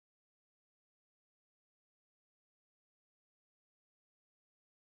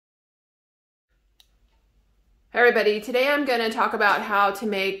Hi everybody, today I'm going to talk about how to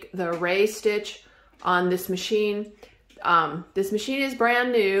make the raised stitch on this machine. This machine is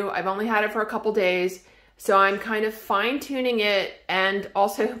brand new. I've only had it for a couple days, so I'm kind of fine-tuning it and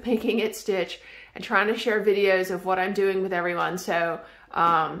also making it stitch and trying to share videos of what I'm doing with everyone. So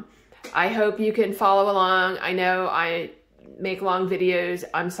I hope you can follow along. I know I make long videos,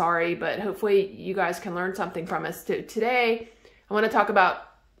 I'm sorry, but hopefully you guys can learn something from us. Today I want to talk about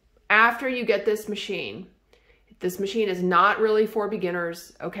after you get this machine. This machine is not really for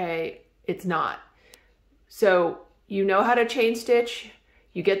beginners, okay? It's not. So you know how to chain stitch,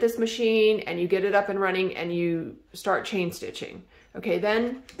 you get this machine and you get it up and running and you start chain stitching. Okay,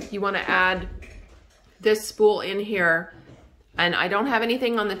 then you want to add this spool in here, and I don't have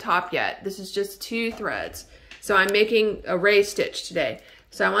anything on the top yet. This is just 2 threads. So I'm making a raised stitch today.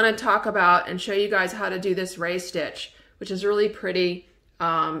 So I want to talk about and show you guys how to do this raised stitch, which is really pretty,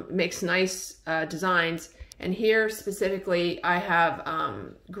 makes nice designs. And here specifically, I have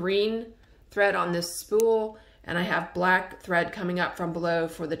green thread on this spool, and I have black thread coming up from below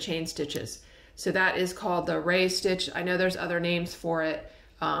for the chain stitches. So that is called the raised stitch. I know there's other names for it,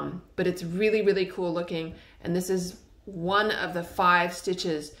 but it's really, really cool looking. And this is one of the 5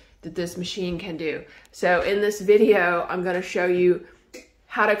 stitches that this machine can do. So in this video, I'm gonna show you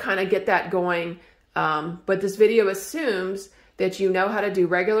how to kind of get that going. But this video assumes that you know how to do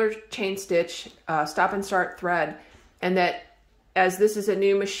regular chain stitch, stop and start thread, and that as this is a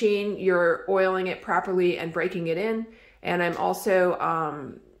new machine, you're oiling it properly and breaking it in. And I'm also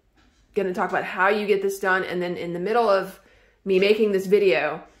going to talk about how you get this done. And then in the middle of me making this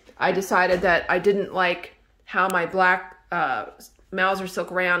video, I decided that I didn't like how my black Mauzer silk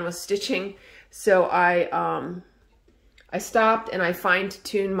rayon was stitching. So I stopped and I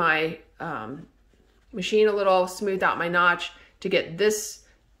fine-tuned my machine a little, smoothed out my notch to get this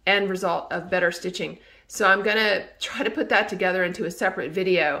end result of better stitching. So I'm gonna try to put that together into a separate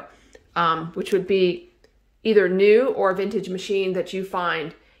video, which would be either new or vintage machine that you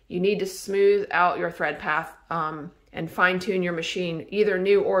find. You need to smooth out your thread path and fine tune your machine, either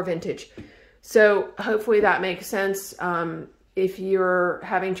new or vintage. So hopefully that makes sense. If you're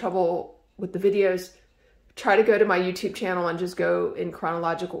having trouble with the videos, try to go to my YouTube channel and just go in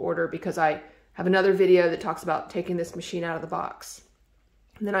chronological order, because I have another video that talks about taking this machine out of the box.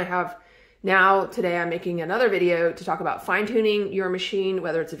 And then I have today I'm making another video to talk about fine-tuning your machine,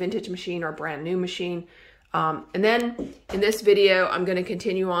 whether it's a vintage machine or a brand new machine. And then in this video, I'm going to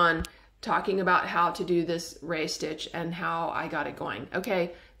continue on talking about how to do this raised stitch and how I got it going.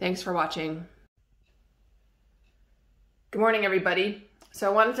 Okay, thanks for watching. Good morning, everybody. So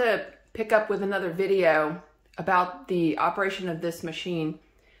I wanted to pick up with another video about the operation of this machine.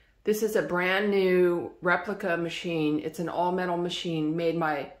 This is a brand new replica machine. It's an all-metal machine made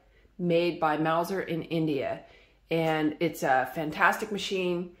by Mauzer in India. And it's a fantastic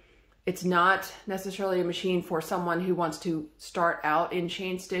machine. It's not necessarily a machine for someone who wants to start out in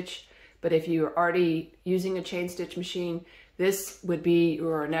chain stitch, but if you're already using a chain stitch machine, this would be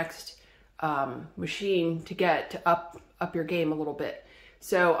your next machine to get to up your game a little bit.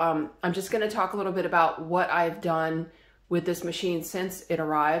 So I'm just gonna talk a little bit about what I've done with this machine since it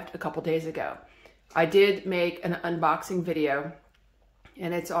arrived a couple days ago. I did make an unboxing video,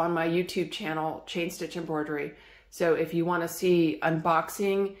 and it's on my YouTube channel, Chainstitch Embroidery. So if you want to see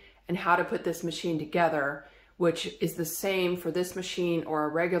unboxing and how to put this machine together, which is the same for this machine or a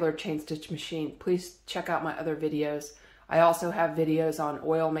regular chain stitch machine, please check out my other videos. I also have videos on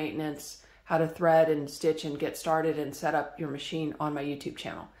oil maintenance, how to thread and stitch and get started and set up your machine on my YouTube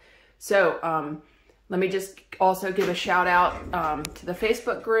channel. So let me just also give a shout out to the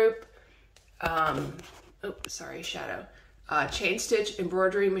Facebook group. Chainstitch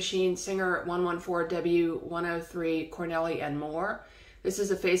Embroidery Machine Singer 114W103 Cornelli and more. This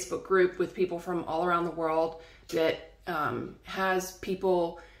is a Facebook group with people from all around the world that has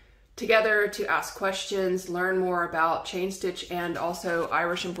people together to ask questions, learn more about chain stitch and also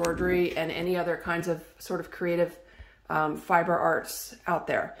Irish embroidery and any other kinds of sort of creative fiber arts out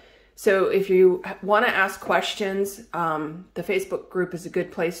there. So if you want to ask questions, the Facebook group is a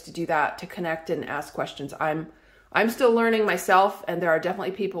good place to do that, to connect and ask questions. I'm still learning myself, and there are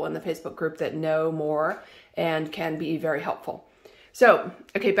definitely people in the Facebook group that know more and can be very helpful. So,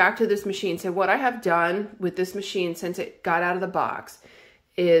 okay, back to this machine. So what I have done with this machine since it got out of the box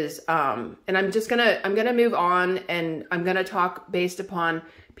is, and I'm gonna move on, and I'm gonna talk based upon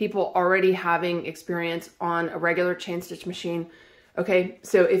people already having experience on a regular chain stitch machine. Okay,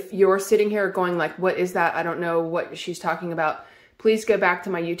 so if you're sitting here going like, what is that? I don't know what she's talking about. Please go back to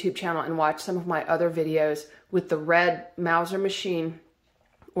my YouTube channel and watch some of my other videos with the red Mauzer machine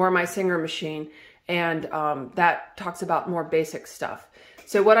or my Singer machine and that talks about more basic stuff.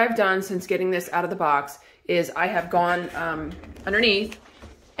 So what I've done since getting this out of the box is I have gone underneath,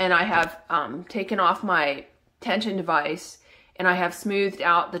 and I have taken off my tension device, and I have smoothed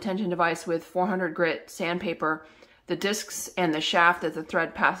out the tension device with 400 grit sandpaper, the discs and the shaft that the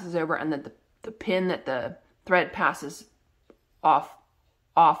thread passes over, and the pin that the thread passes off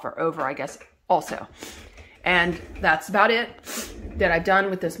or over, I guess, also. And that's about it that I've done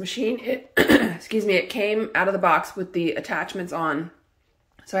with this machine. It, excuse me, it came out of the box with the attachments on,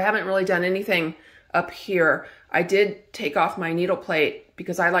 so I haven't really done anything up here. I did take off my needle plate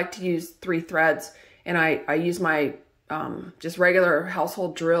because I like to use 3 threads, and I use my just regular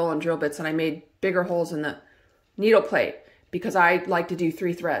household drill and drill bits, and I made bigger holes in the needle plate because I like to do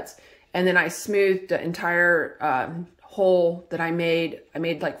 3 threads. And then I smoothed the entire hole that I made. I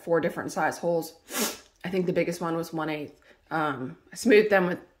made like 4 different size holes. I think the biggest one was 1/8. I smoothed them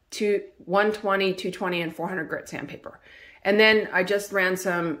with 120, 220, and 400 grit sandpaper. And then I just ran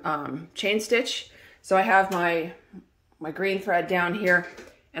some chain stitch. So I have my green thread down here,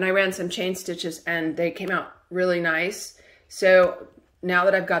 and I ran some chain stitches, and they came out really nice. So now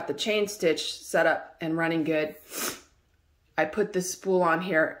that I've got the chain stitch set up and running good, I put this spool on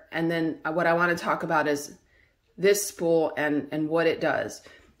here, and then what I want to talk about is this spool and what it does.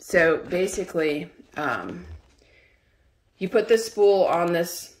 So basically, you put this spool on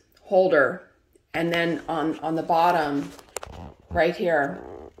this holder, and then on the bottom right here,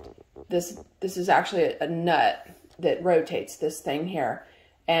 this is actually a nut that rotates this thing here,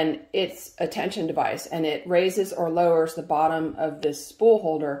 and it's a tension device, and it raises or lowers the bottom of this spool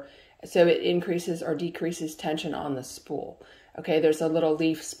holder, so it increases or decreases tension on the spool. Okay, there's a little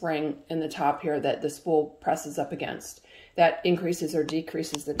leaf spring in the top here that the spool presses up against. That increases or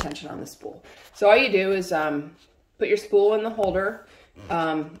decreases the tension on the spool. So all you do is put your spool in the holder,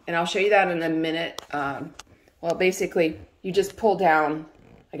 and I'll show you that in a minute. Well, basically, you just pull down.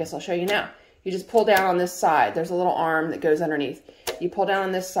 I guess I'll show you now. You just pull down on this side. There's a little arm that goes underneath. You pull down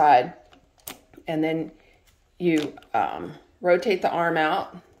on this side, and then you rotate the arm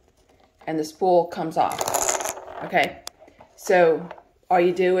out, and the spool comes off. Okay, so all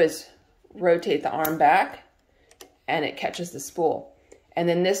you do is rotate the arm back, and it catches the spool. And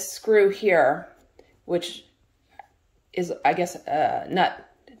then this screw here, which is, I guess, a nut,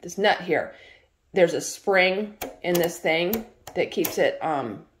 this nut here, there's a spring in this thing that keeps it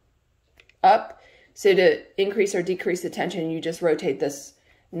up. So to increase or decrease the tension, you just rotate this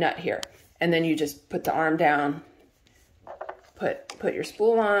nut here, and then you just put the arm down, put your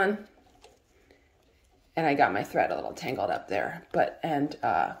spool on, and I got my thread a little tangled up there, and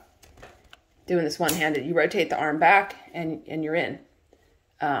doing this one-handed, you rotate the arm back, and you're in.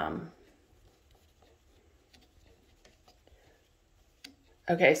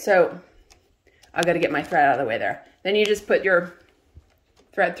 Okay, so I've got to get my thread out of the way there. Then you just put your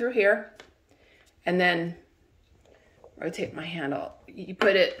thread through here, and then rotate my handle. You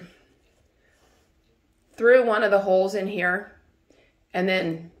put it through one of the holes in here, and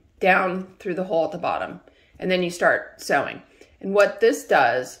then down through the hole at the bottom, and then you start sewing. And what this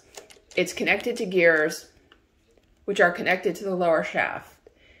does, it's connected to gears, which are connected to the lower shaft.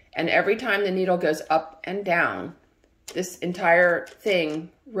 And every time the needle goes up and down, this entire thing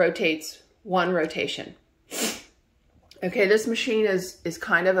rotates one rotation. Okay, this machine is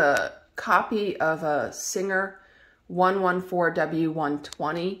kind of a copy of a Singer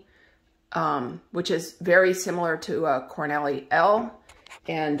 114W120, which is very similar to a Cornelli L.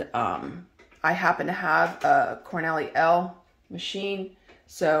 And I happen to have a Cornelli L machine,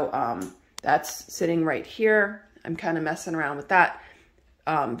 so that's sitting right here. I'm kind of messing around with that.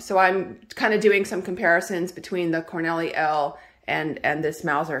 So I'm kind of doing some comparisons between the Cornelli L and this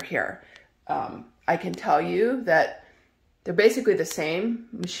Mauzer here. I can tell you that they're basically the same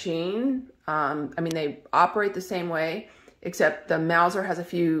machine. I mean, they operate the same way, except the Mauzer has a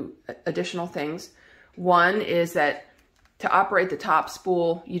few additional things. One is that to operate the top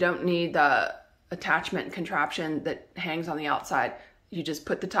spool, you don't need the attachment contraption that hangs on the outside. You just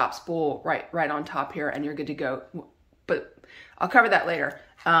put the top spool right on top here, and you're good to go. But I'll cover that later.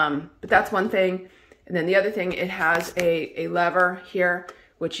 But that's one thing. And then the other thing, it has a lever here,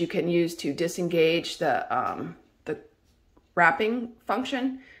 which you can use to disengage the wrapping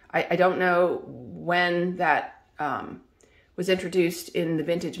function. I don't know when that was introduced in the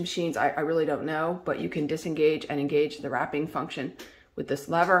vintage machines. I really don't know, but you can disengage and engage the wrapping function with this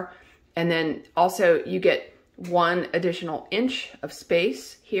lever. And then also you get 1 additional inch of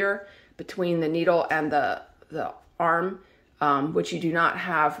space here between the needle and the arm, which you do not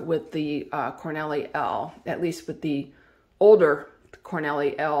have with the Cornelli L, at least with the older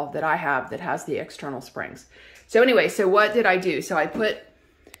Cornelli L that I have that has the external springs. So anyway, so what did I do? So I put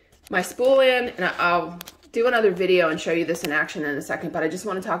my spool in, and I'll do another video and show you this in action in a second, but I just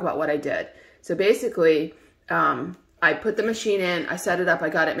want to talk about what I did. So basically, I put the machine in, I set it up, I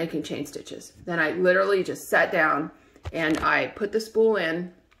got it making chain stitches. Then I literally just sat down and I put the spool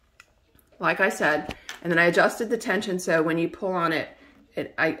in, like I said, and then I adjusted the tension so when you pull on it,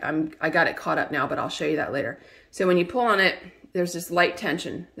 I got it caught up now, but I'll show you that later. So when you pull on it, there's this light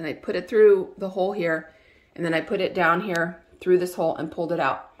tension. Then I put it through the hole here, and then I put it down here through this hole and pulled it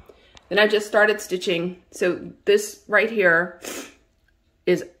out. Then I just started stitching. So this right here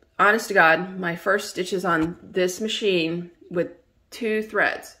is, honest to God, my first stitches on this machine with 2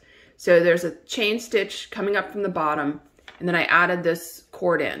 threads. So there's a chain stitch coming up from the bottom, and then I added this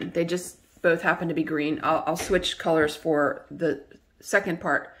cord in. They just both happen to be green. I'll switch colors for the second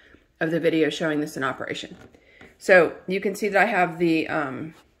part of the video showing this in operation. So you can see that I have the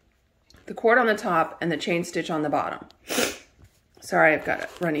cord on the top and the chain stitch on the bottom. Sorry, I've got a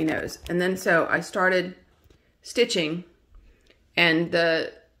runny nose. And then so I started stitching, and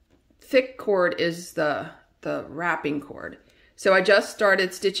the thick cord is the wrapping cord. So I just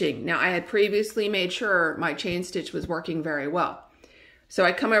started stitching. Now I had previously made sure my chain stitch was working very well. So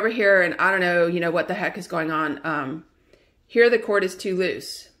I come over here and I don't know, what the heck is going on. Here the cord is too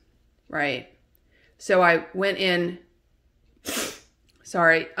loose, right? So I went in,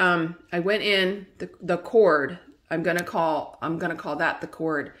 sorry, I went in the cord. I'm gonna call that the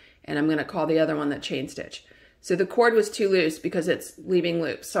cord, and I'm gonna call the other one the chain stitch. So the cord was too loose because it's leaving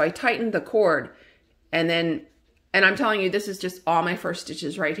loops. So I tightened the cord, and I'm telling you, this is just all my first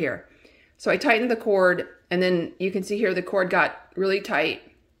stitches right here. So I tightened the cord, and then you can see here the cord got really tight.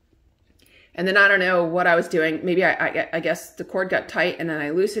 And then I don't know what I was doing. Maybe I guess the cord got tight, and then I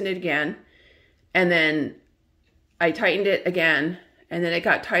loosened it again, and then I tightened it again, and then it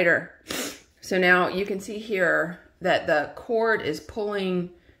got tighter. So now you can see here that the cord is pulling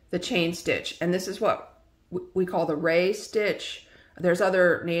the chain stitch, and this is what we call the ray stitch. There's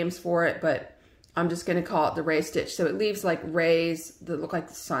other names for it, but I'm just going to call it the ray stitch. So it leaves like rays that look like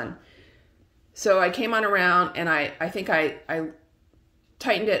the sun. So I came on around, and I think I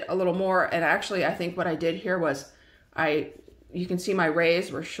tightened it a little more, and actually I think what I did here was you can see my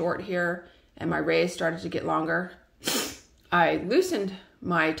rays were short here, and my rays started to get longer. I loosened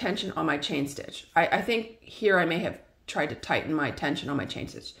my tension on my chain stitch. I think here I may have tried to tighten my tension on my chain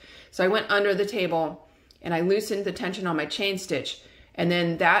stitch. So I went under the table and I loosened the tension on my chain stitch, and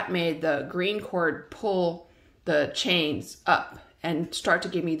then that made the green cord pull the chains up and start to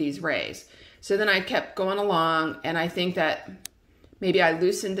give me these rays. So then I kept going along, and I think that maybe I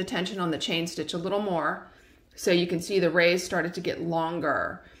loosened the tension on the chain stitch a little more. So you can see the rays started to get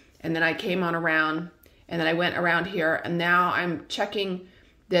longer, and then I came on around, and then I went around here, and now I'm checking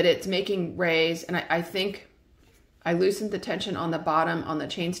that it's making rays, and I think I loosened the tension on the bottom on the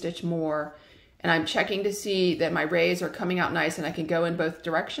chain stitch more, and I'm checking to see that my rays are coming out nice and I can go in both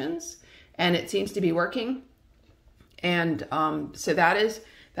directions, and it seems to be working. And so that is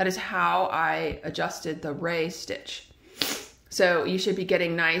how I adjusted the ray stitch. So you should be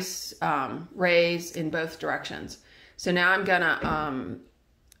getting nice rays in both directions. So now I'm gonna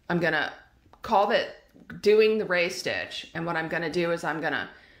call that doing the ray stitch, and what I'm gonna do is I'm gonna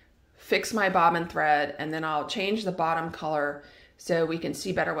fix my bobbin thread, and then I'll change the bottom color so we can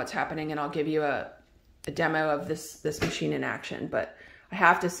see better what's happening, and I'll give you a demo of this machine in action. But I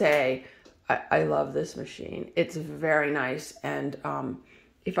have to say, I love this machine. It's very nice, and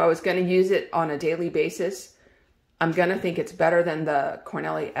if I was going to use it on a daily basis, I'm going to think it's better than the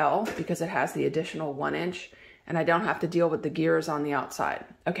Cornelli L because it has the additional 1 inch, and I don't have to deal with the gears on the outside.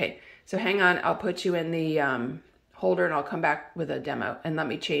 Okay, so hang on, I'll put you in the holder, and I'll come back with a demo, and let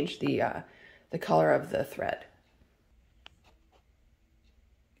me change the color of the thread.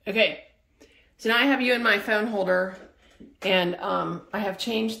 Okay, so now I have you in my phone holder, and I have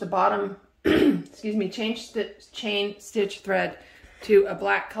changed the bottom, excuse me, changed the chain stitch thread to a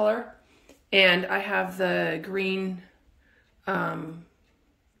black color, and I have the green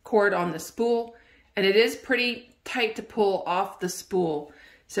cord on the spool, and it is pretty tight to pull off the spool,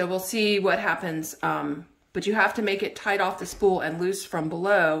 so we'll see what happens, but you have to make it tight off the spool and loose from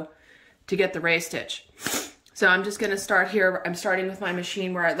below to get the ray stitch. So I'm just going to start here. I'm starting with my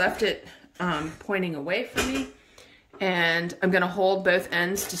machine where I left it pointing away from me, and I'm going to hold both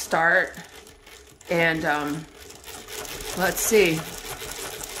ends to start, and let's see.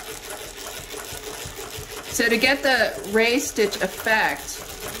 So to get the ray stitch effect,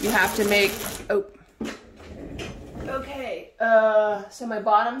 you have to make, okay, so my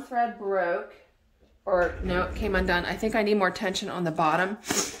bottom thread broke, or no, it came undone. I think I need more tension on the bottom.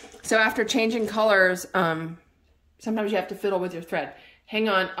 So after changing colors, sometimes you have to fiddle with your thread. Hang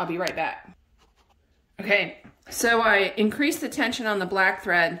on, I'll be right back. Okay, so I increased the tension on the black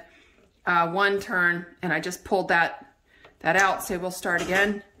thread one turn, and I just pulled that out. So we'll start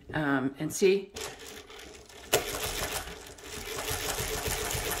again and see.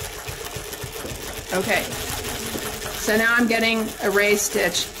 Okay, so now I'm getting a raised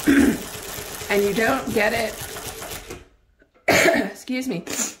stitch, and you don't get it, excuse me,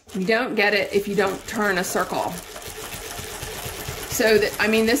 you don't get it if you don't turn a circle. So, I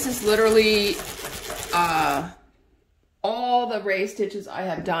mean, this is literally all the raised stitches I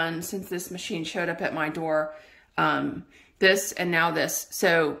have done since this machine showed up at my door. This and now this.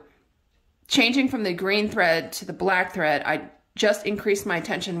 So, changing from the green thread to the black thread, I just increased my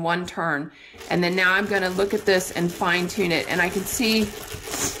tension one turn, and then now I'm going to look at this and fine tune it, and I can see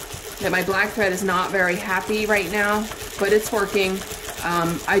that my black thread is not very happy right now, but it's working.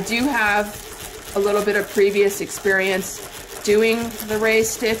 I do have a little bit of previous experience doing the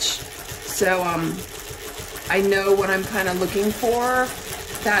raised stitch, so I know what I'm kind of looking for.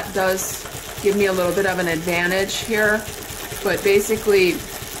 That does give me a little bit of an advantage here, but basically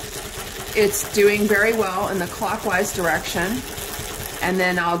it's doing very well in the clockwise direction, and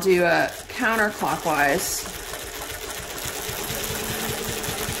then I'll do a counterclockwise.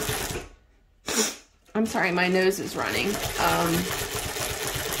 I'm sorry, my nose is running.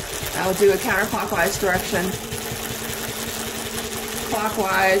 I'll do a counterclockwise direction.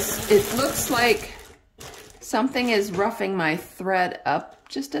 Clockwise. It looks like something is roughing my thread up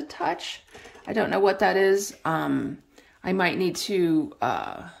just a touch. I don't know what that is. I might need to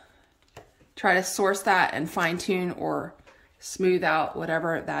try to source that and fine tune or smooth out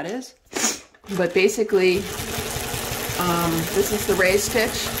whatever that is. But basically, this is the raised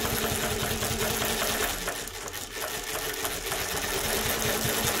stitch.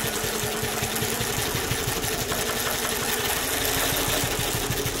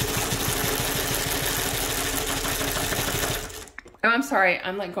 Oh, I'm sorry,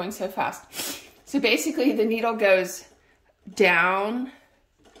 I'm like going so fast. So basically the needle goes down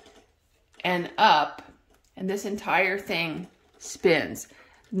and up, and this entire thing spins.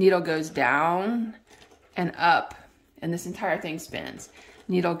 Needle goes down and up, and this entire thing spins.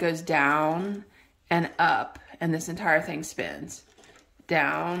 Needle goes down and up, and this entire thing spins.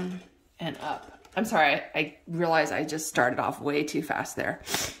 Down and up. I'm sorry, I realize I just started off way too fast there.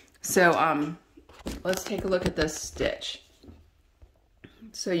 So let's take a look at this stitch.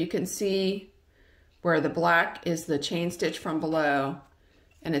 So you can see where the black is the chain stitch from below,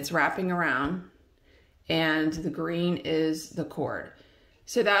 and it's wrapping around, and the green is the cord.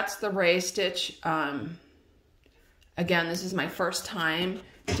 So that's the raised stitch. Again, this is my first time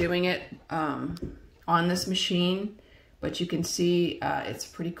doing it on this machine, but you can see it's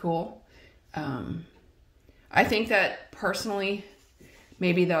pretty cool. I think that personally,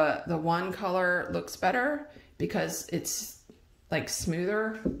 maybe the one color looks better because it's like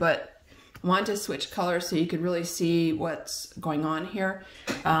smoother, but I wanted to switch colors so you could really see what's going on here.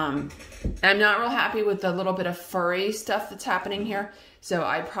 I'm not real happy with the little bit of furry stuff that's happening here, so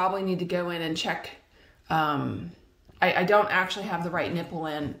I probably need to go in and check. I don't actually have the right nipple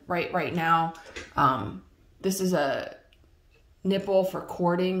in right now. This is a nipple for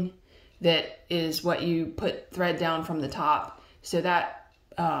cording that is what you put thread down from the top, so that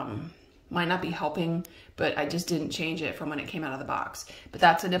might not be helping, but I just didn't change it from when it came out of the box. But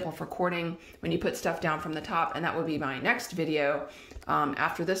that's a nipple for cording when you put stuff down from the top, and that will be my next video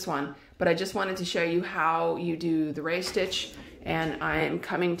after this one. But I just wanted to show you how you do the raised stitch, and I am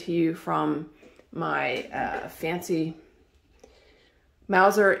coming to you from my fancy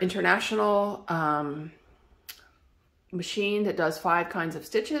Mauzer International machine that does 5 kinds of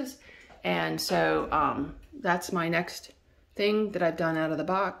stitches. And so that's my next thing that I've done out of the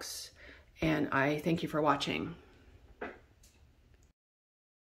box. And I thank you for watching.